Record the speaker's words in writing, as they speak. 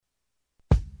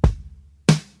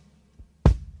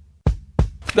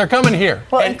They're coming here.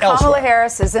 Well, and Kamala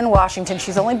Harris is in Washington.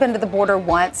 She's only been to the border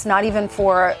once, not even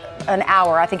for an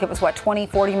hour. I think it was, 20,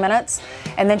 40 minutes?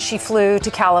 And then she flew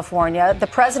to California. The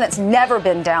president's never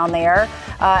been down there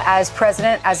as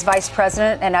president, as vice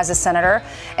president, and as a senator.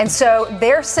 And so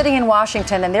they're sitting in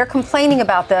Washington, and they're complaining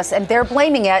about this, and they're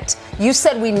blaming it. You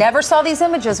said we never saw these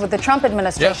images with the Trump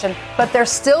administration, but they're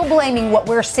still blaming what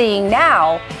we're seeing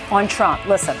now on Trump.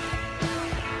 Listen.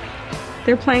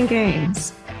 They're playing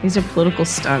games. These are political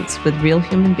stunts with real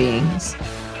human beings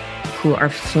who are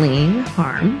fleeing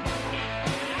harm.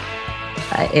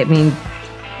 I mean,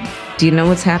 do you know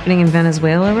what's happening in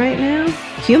Venezuela right now?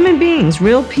 Human beings,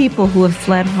 real people who have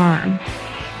fled harm,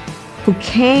 who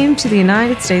came to the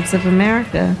United States of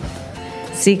America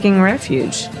seeking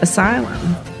refuge,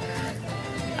 asylum.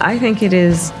 I think it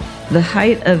is the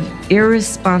height of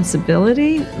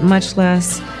irresponsibility, much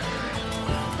less,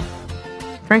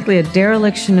 frankly, a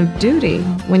dereliction of duty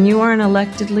when you are an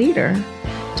elected leader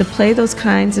to play those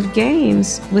kinds of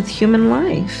games with human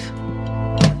life.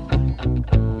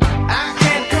 I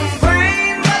can't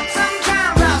complain, but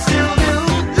sometimes I still do.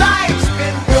 Life's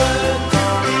been good to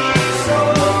me so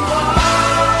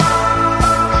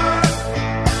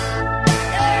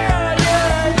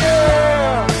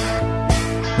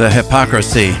far. The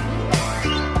hypocrisy.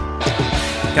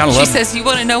 She says, "You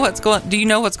want to know do you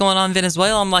know what's going on in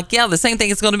Venezuela?" I'm like, "Yeah, the same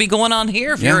thing is going to be going on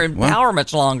here if you're in power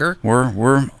much longer."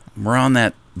 We're on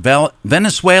that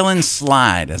Venezuelan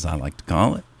slide, as I like to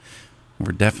call it.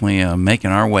 We're definitely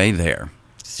making our way there.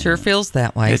 Sure feels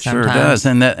that way. It sometimes. sure does,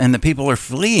 and the people are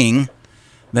fleeing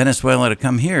Venezuela to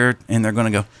come here, and they're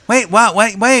going to go, wait!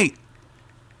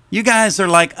 You guys are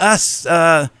like us,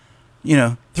 3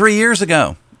 years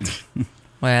ago.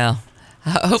 Well,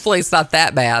 hopefully it's not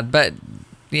that bad, but.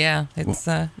 Yeah, it's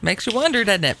makes you wonder,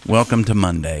 doesn't it? Welcome to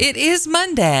Monday. It is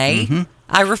Monday. Mm-hmm.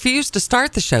 I refuse to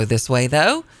start the show this way,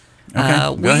 though.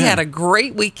 Okay, we had a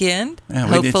great weekend. Yeah,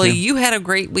 hopefully you had a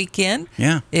great weekend.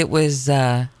 Yeah. It was,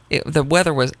 the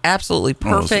weather was absolutely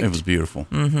perfect. It was beautiful.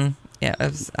 Mm-hmm. Yeah,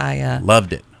 it was, I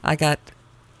loved it. I got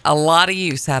a lot of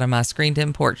use out of my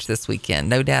screened-in porch this weekend,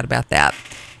 no doubt about that.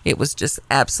 It was just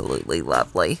absolutely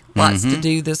lovely. Lots to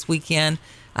do this weekend.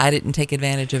 I didn't take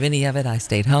advantage of any of it. I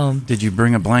stayed home. Did you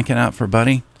bring a blanket out for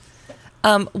Buddy?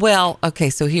 Well, okay,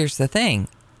 so here's the thing.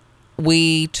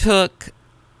 We took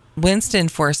Winston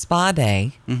for a spa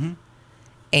day,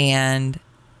 and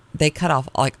they cut off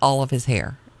like all of his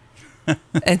hair.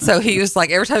 And so he was like,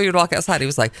 every time he would walk outside, he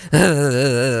was like,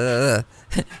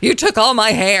 "You took all my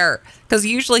hair." Because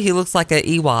usually he looks like an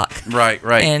Ewok. Right.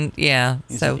 And yeah,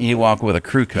 He's an Ewok with a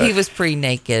crew cut. He was pretty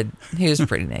naked.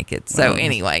 So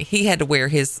anyway, he had to wear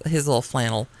his little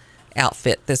flannel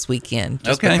outfit this weekend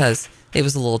just because it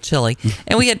was a little chilly.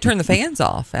 And we had to turn the fans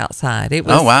off outside. It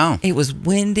was, wow. It was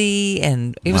windy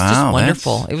and it was just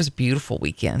wonderful. It was a beautiful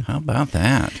weekend. How about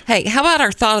that? Hey, how about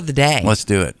our thought of the day? Let's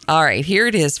do it. All right, here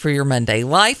it is for your Monday.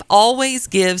 Life always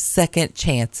gives second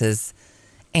chances,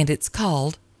 and it's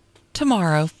called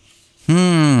tomorrow.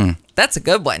 That's a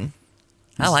good one.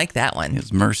 I like that one.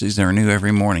 His mercies are new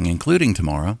every morning, including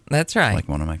tomorrow. That's right. Like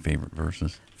one of my favorite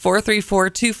verses.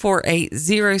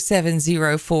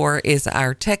 434-248-0704 is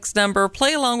our text number.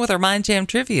 Play along with our Mind Jam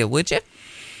trivia, would you?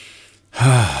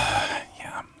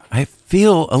 Yeah. I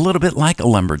feel a little bit like a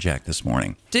lumberjack this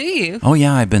morning. Do you? Oh,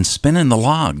 yeah. I've been spinning the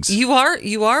logs. You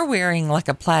are wearing like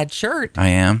a plaid shirt. I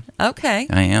am. Okay.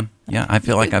 I am. Yeah. I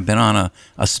feel like I've been on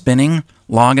a spinning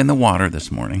log in the water this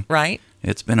morning. Right.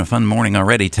 It's been a fun morning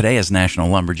already. Today is National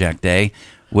Lumberjack Day,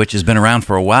 which has been around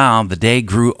for a while. The day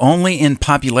grew only in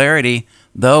popularity,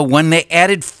 though, when they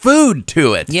added food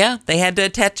to it. Yeah, they had to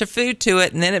attach a food to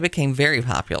it, and then it became very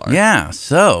popular. Yeah,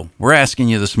 so we're asking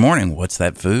you this morning, what's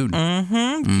that food?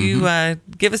 You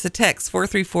give us a text,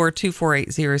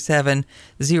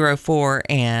 434-248-0704,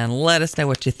 and let us know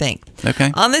what you think.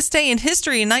 Okay. On this day in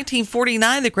history, in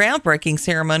 1949, the groundbreaking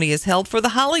ceremony is held for the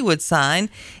Hollywood sign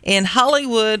in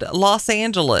Hollywood, Los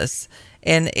Angeles,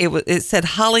 and it said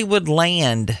Hollywood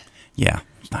Land. Yeah.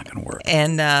 Not going to work.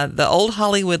 And the old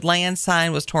Hollywood Land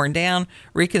sign was torn down.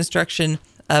 Reconstruction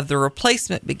of the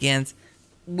replacement begins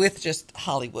with just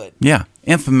Hollywood. Yeah,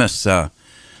 infamous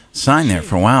sign there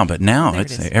for a while, but now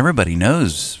everybody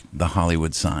knows the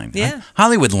Hollywood sign. Yeah.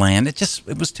 Hollywood Land, it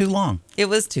was too long. It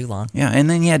was too long. Yeah, and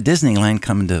then you had Disneyland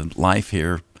coming to life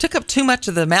here. Took up too much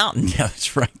of the mountain. Yeah,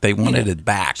 that's right. They wanted it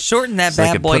back. Shorten that so bad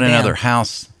they could boy put down. another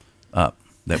house up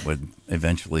that would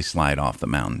eventually slide off the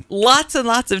mountain. Lots and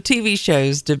lots of TV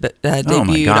shows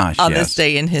debuted on this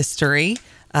day in history.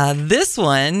 This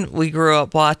one we grew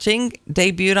up watching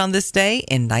debuted on this day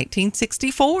in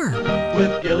 1964.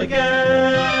 With Gilligan,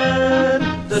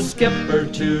 the skipper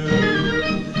too,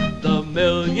 the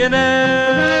millionaire.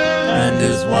 And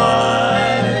his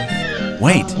wife.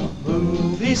 Wait,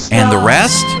 Movie star. and the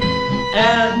rest?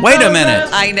 And Wait a the minute.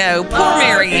 rest. I know. Poor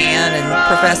Mary Ann and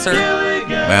Professor.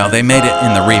 Well, they made it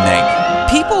in the remake.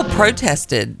 People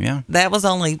protested. Yeah. That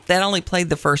only played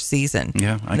the first season.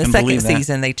 Yeah, I the can second believe that.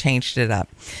 season they changed it up.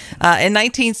 In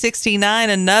 1969,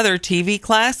 another TV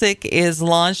classic is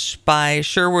launched by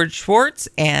Sherwood Schwartz,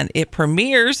 and it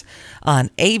premieres on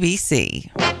ABC.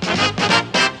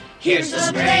 Here's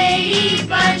the Brady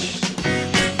Bunch.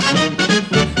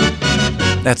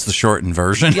 That's the shortened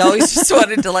version. You always just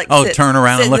wanted to turn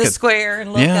around sit and look in the at square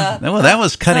and look Yeah, up. well, that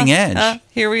was cutting edge.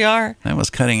 Here we are. That was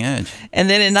cutting edge. And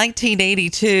then in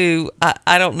 1982,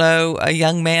 I don't know a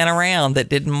young man around that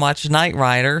didn't watch Knight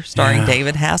Rider, starring Yeah.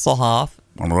 David Hasselhoff.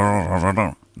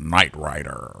 Knight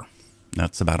Rider.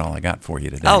 That's about all I got for you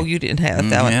today. Oh, you didn't have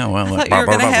that one. Yeah, well, I thought you were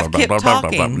going to have Kip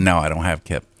talking. No, I don't have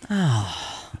Kip. Oh.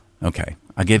 Okay,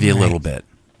 I'll give you a little bit.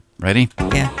 Ready?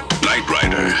 Yeah. Knight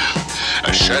Rider,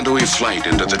 a shadowy flight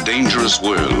into the dangerous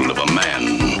world of a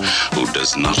man who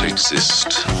does not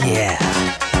exist. Yeah.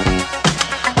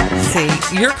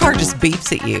 See, your car just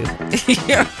beeps at you.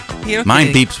 you don't Mine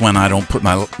get any- beeps when I don't put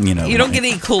my, You don't get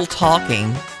any cool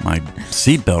talking. my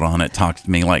seatbelt on. It talks to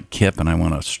me like Kip, and I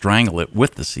want to strangle it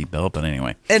with the seatbelt. But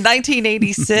anyway, In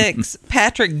 1986,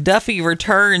 Patrick Duffy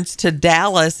returns to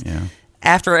Dallas Yeah.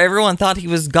 after everyone thought he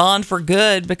was gone for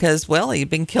good because, well, he'd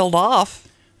been killed off.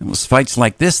 it was fights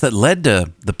like this that led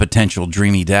to the potential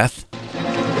dreamy death.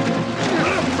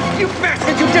 You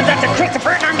bastard! You did that to Christopher!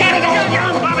 I'm getting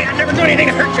it! Bobby, I'd never do anything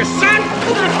to hurt your son!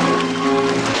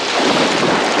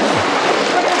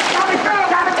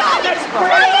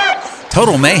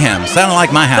 Total mayhem. Sounded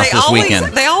like my house this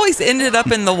weekend. They always ended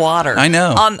up in the water. I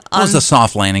know. On it was a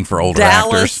soft landing for older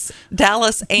actors.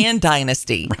 Dallas and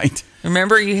Dynasty. Right.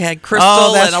 Remember, you had Crystal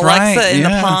Oh, that's and Alexa right. in the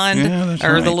Yeah, pond, yeah, that's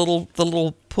or the right.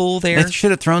 little pool there. They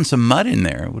should have thrown some mud in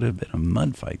there. It would have been a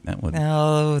mud fight. That would.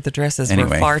 Oh, the dresses were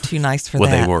Anyway. far too nice for Well,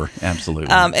 that. they were absolutely.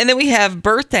 And then we have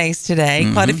birthdays today.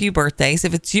 Quite Mm-hmm. a few birthdays.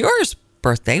 If it's yours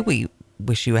birthday, we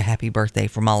wish you a happy birthday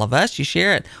from all of us. You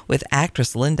share it with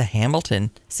actress Linda Hamilton,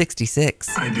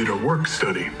 66. I did a work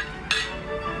study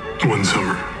one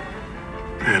summer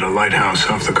at a lighthouse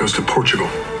off the coast of Portugal.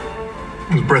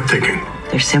 It was breathtaking.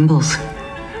 They're symbols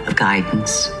of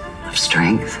guidance, of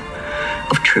strength,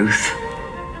 of truth.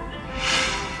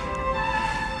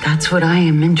 That's what I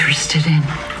am interested in.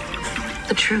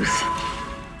 The truth.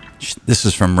 This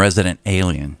is from Resident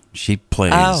Alien. She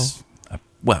plays. Oh.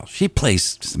 She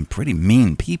plays some pretty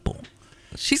mean people.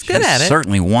 She's good at it.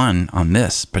 Certainly one on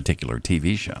this particular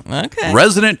TV show. Okay.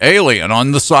 Resident Alien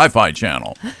on the Sci-Fi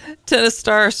Channel. Tennis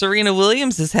star Serena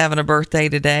Williams is having a birthday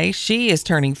today. She is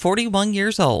turning 41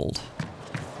 years old.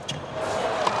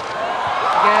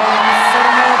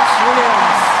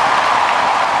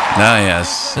 Ah,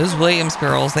 yes. Those Williams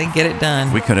girls, they get it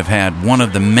done. We could have had one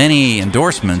of the many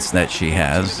endorsements that she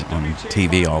has on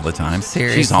TV all the time.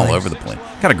 She's all Seriously. over the place.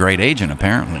 Got a great agent,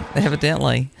 apparently.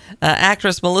 Evidently.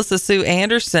 Actress Melissa Sue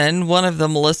Anderson, one of the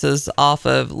Melissas off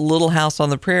of Little House on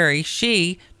the Prairie,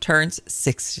 she turns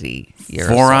 60 years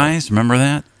old. Four Eyes, remember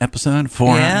that episode?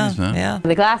 Four Eyes. huh? Yeah.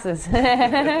 The glasses.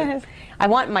 I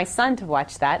want my son to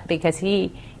watch that because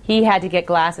he had to get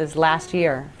glasses last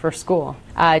year for school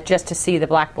just to see the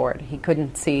blackboard. He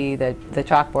couldn't see the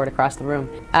chalkboard across the room.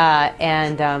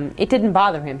 And it didn't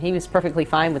bother him. He was perfectly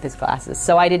fine with his glasses.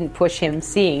 So I didn't push him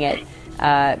seeing it.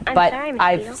 But sorry, Miss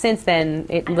I've Beale. since then,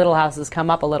 Little House has come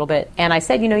up a little bit. And I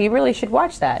said, you really should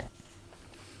watch that.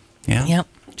 Yeah. Yep.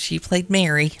 She played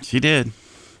Mary. She did.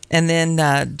 And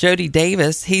then Jody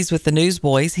Davis, he's with the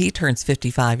Newsboys. He turns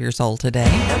 55 years old today.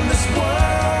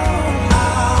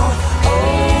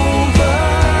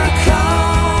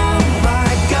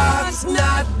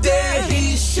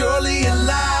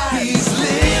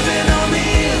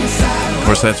 Of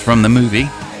course, that's from the movie.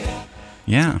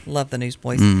 Yeah. Love the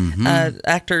Newsboys. Mm-hmm.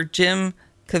 Actor Jim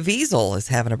Caviezel is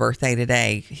having a birthday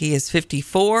today. He is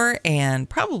 54 and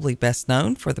probably best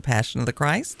known for The Passion of the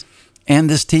Christ. And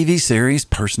this TV series,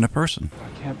 Person to Person.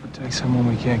 Can't protect someone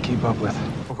we can't keep up with.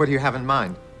 What do you have in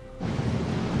mind?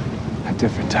 A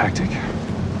different tactic.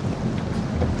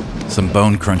 Some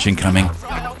bone crunching coming.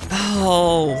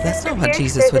 Oh, that's not what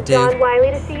Jesus would do.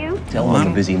 Wiley to see you. Tell him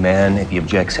I'm a busy man. If he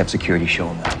objects, have security show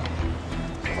him that.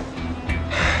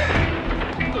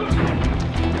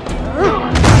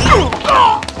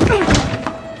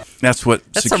 That's what.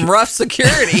 That's some rough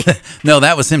security. No,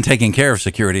 that was him taking care of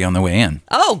security on the way in.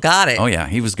 Oh, got it. Oh, yeah,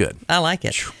 he was good. I like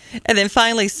it. And then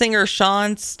finally, singer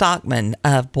Sean Stockman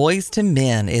of Boys to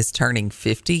Men is turning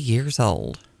 50 years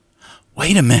old.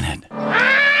 Wait a minute. Welcome,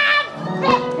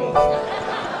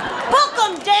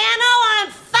 Dano.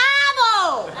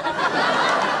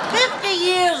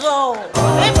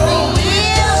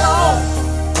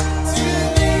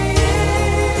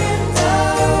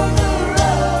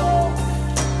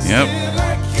 Yep.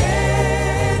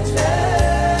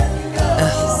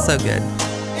 Ugh, so good.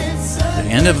 The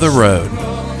end of the road.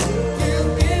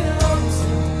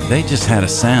 They just had a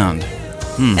sound.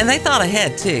 And they thought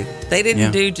ahead, too. They didn't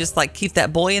Yeah. do just like keep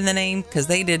that boy in the name because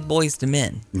they did Boys to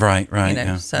Men. Right. You know,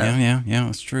 Yeah. so- Yeah.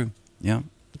 It's true. Yeah.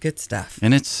 Good stuff.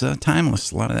 And it's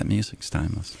timeless. A lot of that music's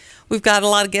timeless. We've got a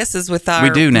lot of guesses with our We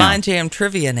do now. Mind Jam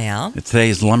trivia now.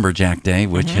 Today's Lumberjack Day,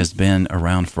 which has been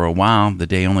around for a while. The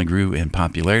day only grew in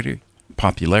popularity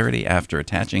after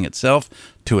attaching itself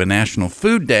to a national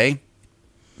food day.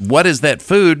 What is that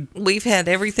food? We've had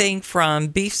everything from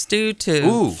beef stew to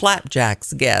Ooh.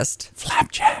 flapjacks guessed.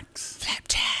 Flapjacks.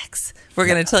 We're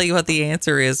going to tell you what the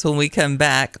answer is when we come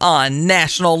back on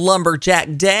National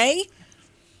Lumberjack Day.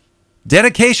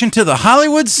 Dedication to the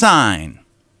Hollywood sign.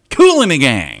 Kool and the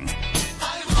Gang.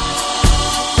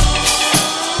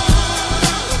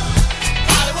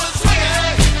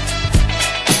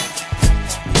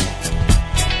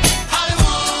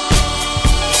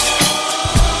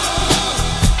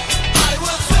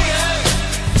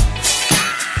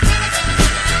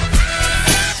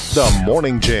 The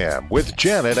Morning Jam with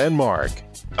Janet and Mark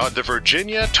on the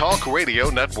Virginia Talk Radio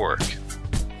Network.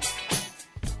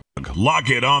 Lock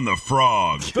it on the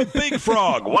frog. The Big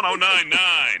Frog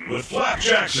 1099 with Flap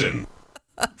Jackson.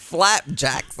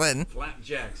 Flapjackson.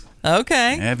 Flapjacks.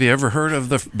 Okay. Have you ever heard of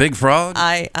the Big Frog?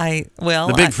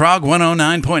 The Big Frog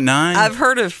 109.9? I've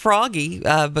heard of Froggy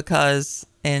because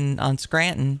on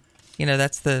Scranton,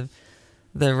 that's the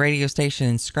radio station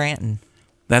in Scranton.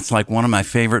 That's like one of my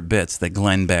favorite bits that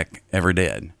Glenn Beck ever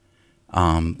did.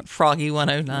 Froggy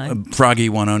 109. Froggy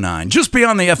 109. Just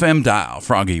beyond the FM dial.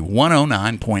 Froggy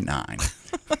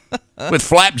 109.9. With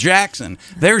Flap Jackson.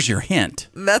 There's your hint.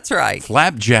 That's right.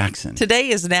 Flap Jackson. Today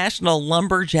is National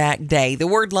Lumberjack Day. The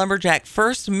word lumberjack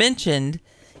first mentioned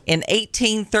in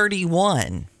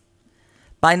 1831.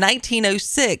 By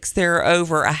 1906, there are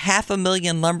over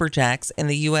 500,000 lumberjacks in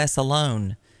the U.S.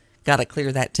 alone. Got to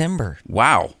clear that timber.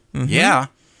 Wow. Mm-hmm. Yeah.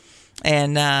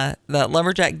 And the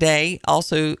Lumberjack Day,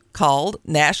 also called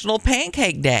National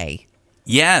Pancake Day.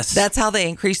 Yes. That's how they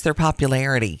increase their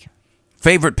popularity.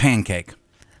 Favorite pancake?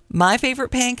 My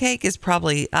favorite pancake is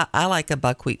probably, I like a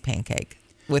buckwheat pancake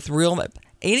with real,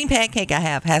 any pancake I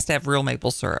have has to have real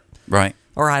maple syrup. Right.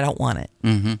 Or I don't want it.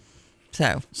 Mm-hmm.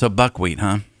 So buckwheat,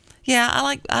 huh? Yeah, I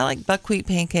like buckwheat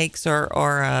pancakes or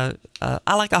I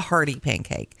like a hearty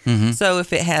pancake. Mm-hmm. So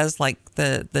if it has like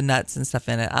the nuts and stuff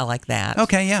in it, I like that.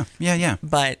 Okay, yeah.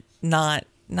 But not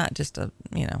just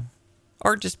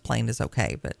or just plain is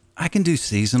okay. But I can do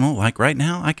seasonal. Like right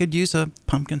now, I could use a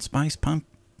pumpkin spice pancake.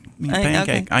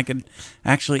 Okay. I could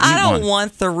actually eat I don't one.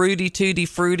 want the Rudy Tooty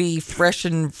Fruity, fresh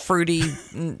and fruity.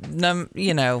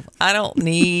 I don't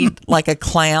need like a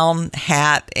clown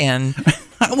hat and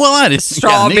well, I just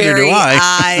strawberry neither do I.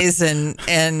 eyes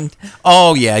and.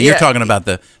 Oh yeah, you're talking about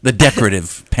the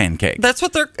decorative pancake. That's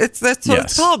what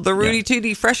it's called, the Rudy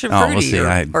Tooty Fresh and Fruity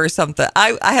or something.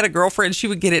 I had a girlfriend, she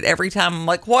would get it every time. I'm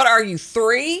like, what are you,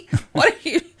 3? What are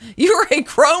you? You're a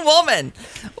grown woman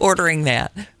ordering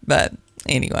that. But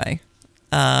anyway,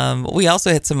 we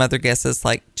also had some other guesses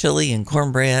like chili and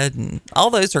cornbread, and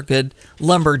all those are good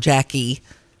lumberjacky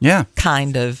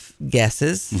kind of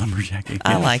guesses. Lumberjacky.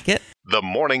 I like it. The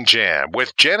Morning Jam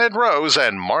with Janet Rose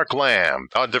and Mark Lamb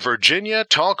on the Virginia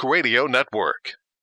Talk Radio Network.